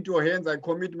 Father, into your hands I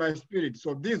commit my spirit.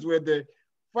 So these were the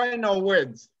final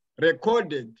words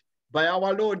recorded by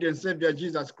our Lord and Savior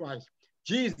Jesus Christ.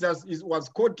 Jesus was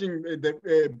quoting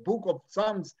the book of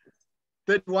Psalms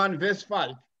 31, verse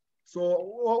 5. So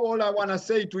all I want to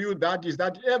say to you that is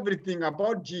that everything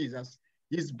about Jesus,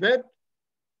 his birth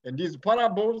and his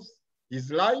parables,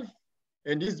 his life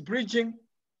and his preaching,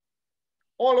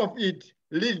 all of it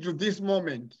leads to this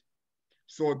moment.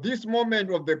 So this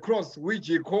moment of the cross, which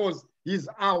he calls his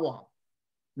hour,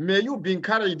 may you be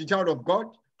encouraged, child of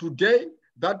God, today,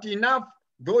 that enough,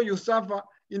 though you suffer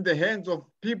in the hands of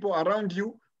people around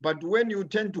you, but when you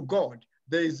turn to God,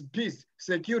 there is peace,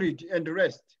 security, and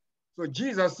rest. So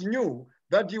Jesus knew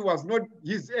that he was not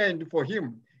his end for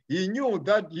him. He knew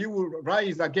that he will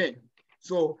rise again.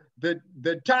 So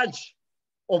the touch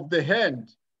of the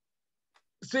hand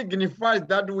signifies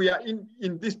that we are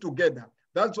in this together.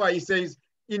 That's why he says,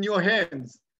 in your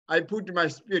hands, I put my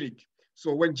spirit.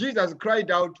 So when Jesus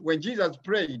cried out, when Jesus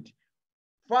prayed,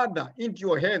 Father, into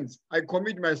your hands, I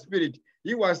commit my spirit,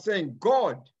 he was saying,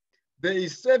 God, there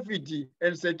is safety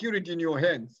and security in your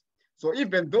hands. So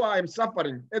even though I am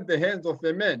suffering at the hands of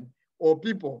a man or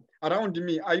people around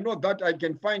me, I know that I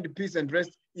can find peace and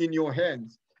rest in your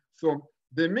hands. So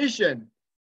the mission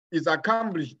is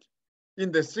accomplished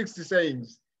in the 60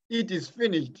 sayings. It is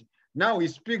finished. Now he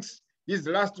speaks his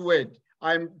last word.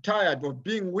 I'm tired of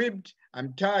being whipped.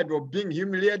 I'm tired of being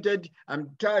humiliated. I'm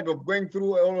tired of going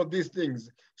through all of these things.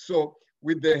 So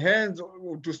with the hands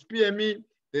to spear me,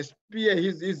 they spear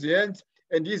his hands,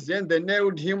 and his hands, they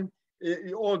nailed him.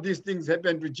 All these things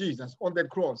happened to Jesus on the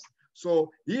cross.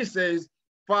 So he says,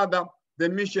 Father, the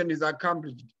mission is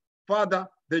accomplished. Father,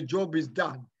 the job is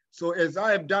done. So as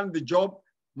I have done the job,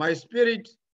 my spirit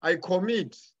I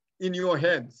commit in your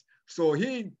hands. So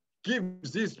he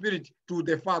gives his spirit to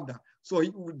the Father. So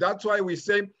that's why we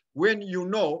say, when you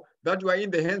know that you are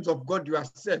in the hands of God, you are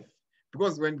safe.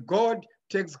 Because when God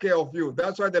takes care of you,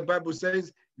 that's why the Bible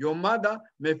says, your mother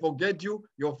may forget you,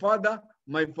 your father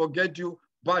may forget you,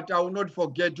 but I will not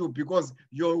forget you, because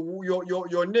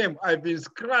your name, I've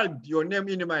inscribed your name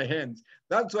in my hands.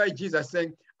 That's why Jesus is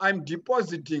saying, I'm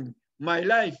depositing my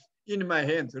life in my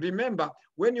hands. Remember,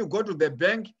 when you go to the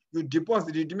bank, you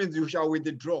deposit, it means you shall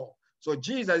withdraw. So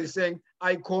Jesus is saying,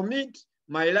 I commit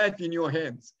my life in your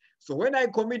hands. So when I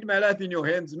commit my life in your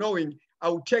hands, knowing I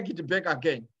will take it back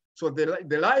again. So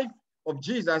the life of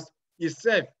Jesus is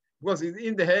safe because it's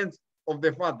in the hands of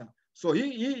the Father. So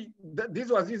this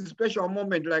was his special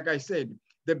moment, like I said,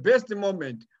 the best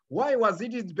moment. Why was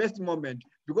it his best moment?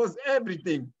 Because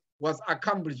everything was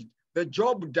accomplished. The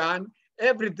job done,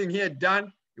 everything he had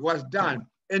done, it was done.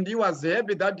 And he was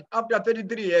happy that after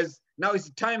 33 years, now it's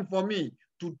time for me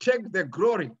to take the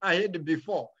glory I had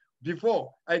before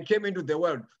I came into the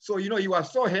world. So, he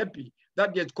was so happy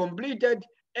that he had completed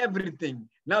everything.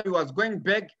 Now he was going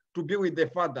back to be with the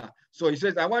Father. So he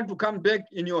says, I want to come back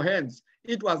in your hands.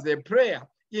 It was a prayer.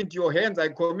 Into your hands I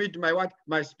commit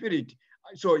my spirit.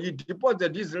 So he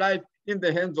deposited his life in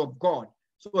the hands of God.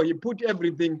 So he put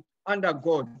everything under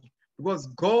God because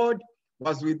God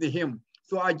was with him.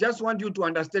 So I just want you to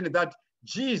understand that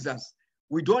Jesus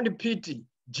we don't pity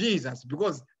Jesus,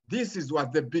 because this was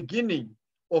the beginning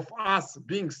of us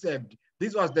being saved.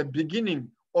 This was the beginning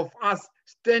of us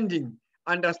standing,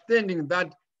 understanding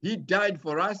that he died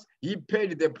for us. He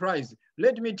paid the price.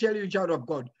 Let me tell you, child of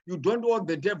God, you don't owe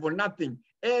the devil nothing.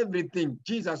 Everything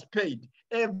Jesus paid,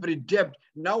 every debt.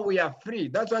 Now we are free.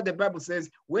 That's why the Bible says,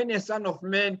 when a son of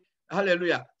man,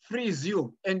 hallelujah, frees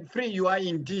you, and free you are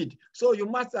indeed. So you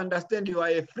must understand you are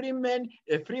a free man,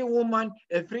 a free woman,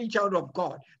 a free child of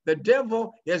God. The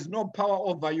devil has no power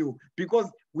over you,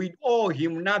 because we owe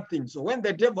him nothing. So when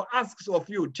the devil asks of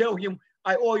you, tell him,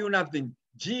 I owe you nothing.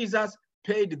 Jesus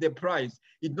paid the price.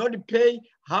 He did not pay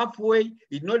halfway.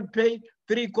 He did not pay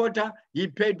 3/4. He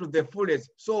paid to the fullest.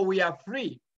 So we are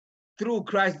free through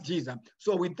Christ Jesus.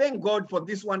 So we thank God for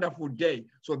this wonderful day.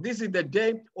 So this is the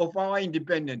day of our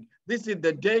independence. This is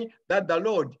the day that the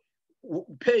Lord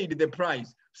paid the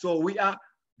price. So we are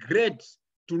great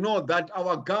to know that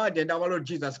our God and our Lord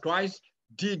Jesus Christ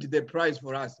did the price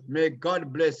for us. May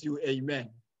God bless you. Amen.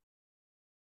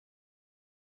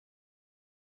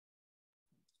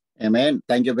 Amen.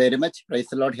 Thank you very much. Praise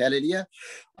the Lord. Hallelujah.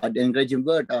 An encouraging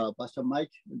word, Pastor Mike.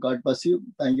 God bless you.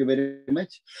 Thank you very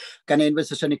much. Can I invite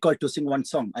Sister Nicole to sing one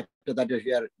song? After that,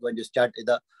 we are going to start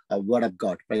the word of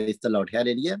God. Praise the Lord.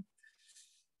 Hallelujah.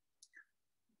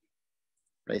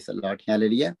 Praise the Lord.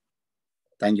 Hallelujah.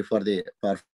 Thank you for the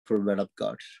powerful word of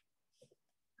God.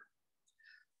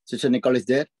 Sister Nicole is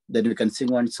there. Then we can sing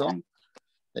one song.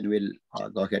 Then we'll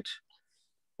go ahead.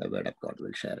 The word of God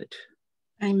will share it.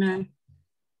 Amen.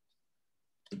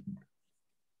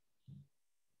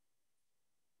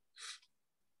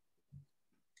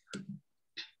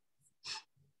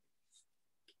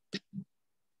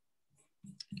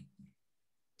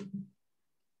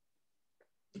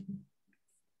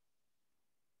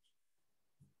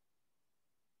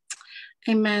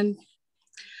 Amen.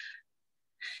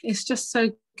 It's just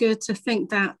so good to think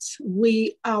that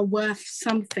we are worth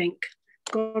something.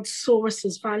 God saw us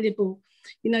as valuable.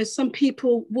 You know, some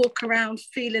people walk around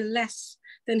feeling less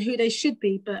than who they should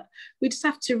be, but we just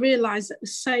have to realize that the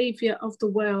Savior of the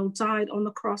world died on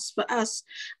the cross for us.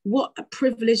 What a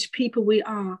privileged people we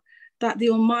are, that the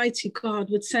Almighty God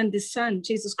would send his son,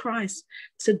 Jesus Christ,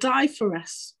 to die for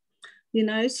us. You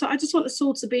know, so I just want us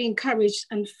all to be encouraged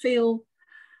and feel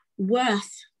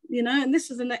worth, you know, and this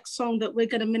is the next song that we're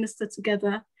going to minister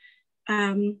together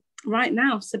right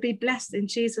now. So be blessed in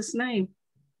Jesus' name.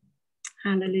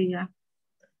 Hallelujah.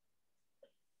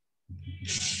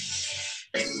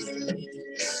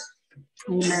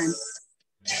 Amen.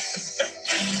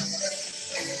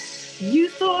 You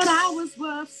thought I was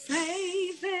worth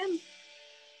saving,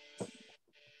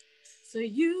 so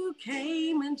you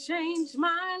came and changed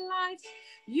my life.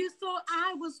 You thought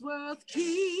I was worth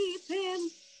keeping,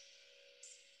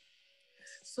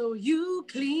 so you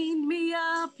cleaned me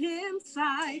up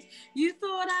inside. You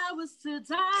thought I was to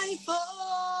die for,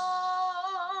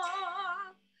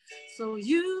 so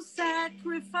you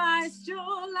sacrificed your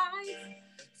life,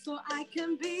 so I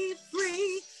can be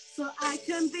free, so I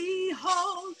can be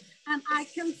whole, and I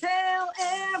can tell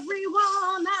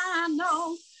everyone I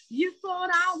know. You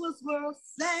thought I was worth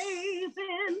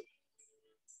saving,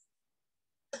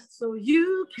 so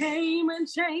you came and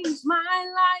changed my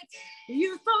life.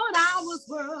 You thought I was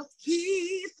worth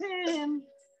keeping,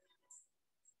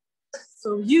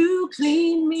 so you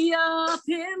cleaned me up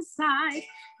inside.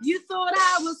 You thought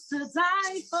I was to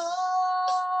die for,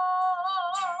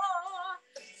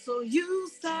 so you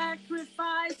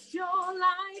sacrificed your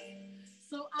life,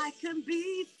 so I can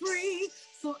be free,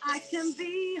 so I can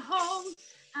be whole,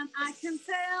 and I can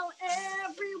tell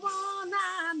everyone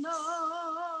I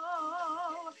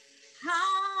know.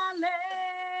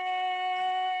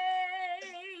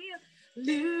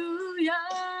 Hallelujah.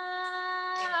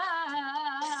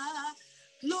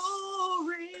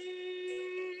 Glory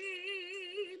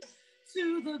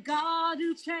to the God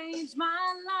who changed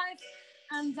my life,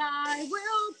 and I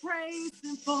will praise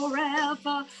him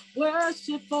forever,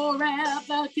 worship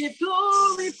forever, give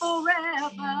glory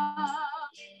forever.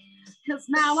 Because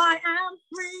now I am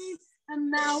free,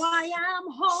 and now I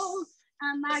am whole,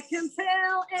 and I can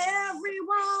tell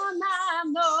everyone I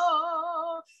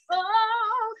know.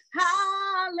 Oh,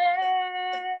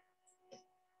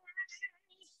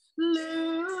 hallelujah.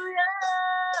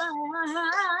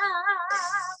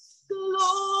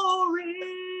 Glory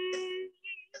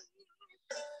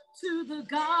to the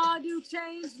God who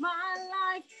changed my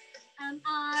life, and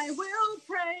I will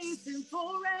praise him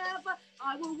forever.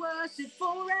 I will worship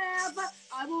forever.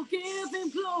 I will give him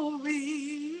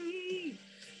glory,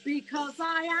 because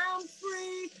I am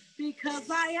free, because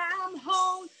I am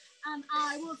whole, And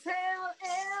I will tell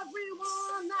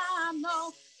everyone I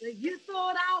know that you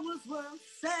thought I was worth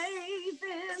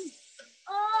saving.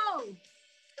 Oh,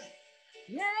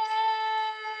 yes,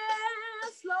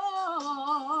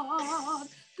 Lord.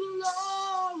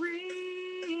 Glory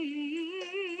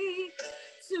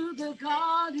to the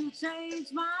God who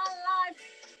changed my life.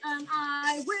 And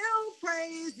I will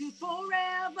praise you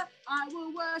forever. I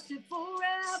will worship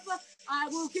forever. I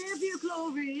will give you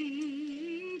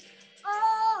glory.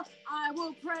 Oh, I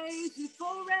will praise you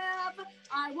forever.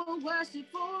 I will worship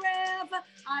forever.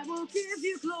 I will give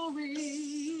you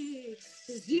glory.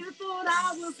 Because you thought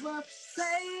I was worth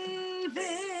saving.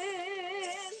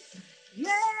 Yeah,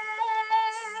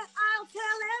 I'll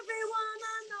tell everyone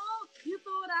I know you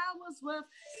thought I was worth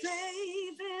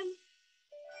saving.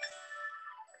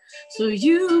 So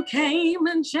you came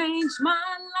and changed my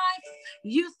life.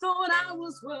 You thought I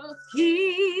was worth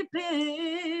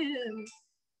keeping.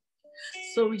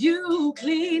 So you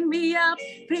cleaned me up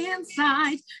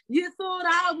inside. You thought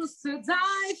I was to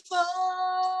die for.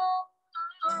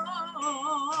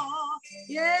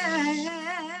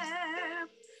 Yeah.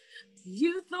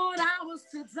 You thought I was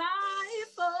to die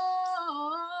for.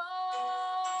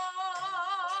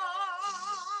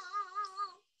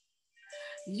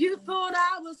 You thought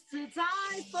I was to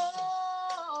die for.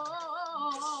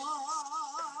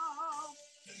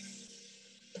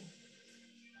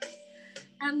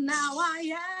 And now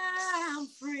I am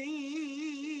free.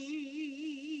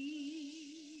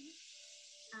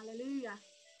 Hallelujah.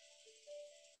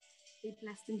 Be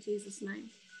blessed in Jesus' name.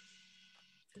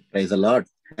 Praise the Lord.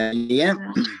 Hallelujah.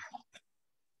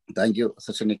 Thank you,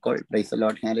 Sister Nicole. Praise the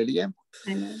Lord. Hallelujah.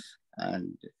 Amen.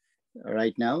 And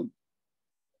right now,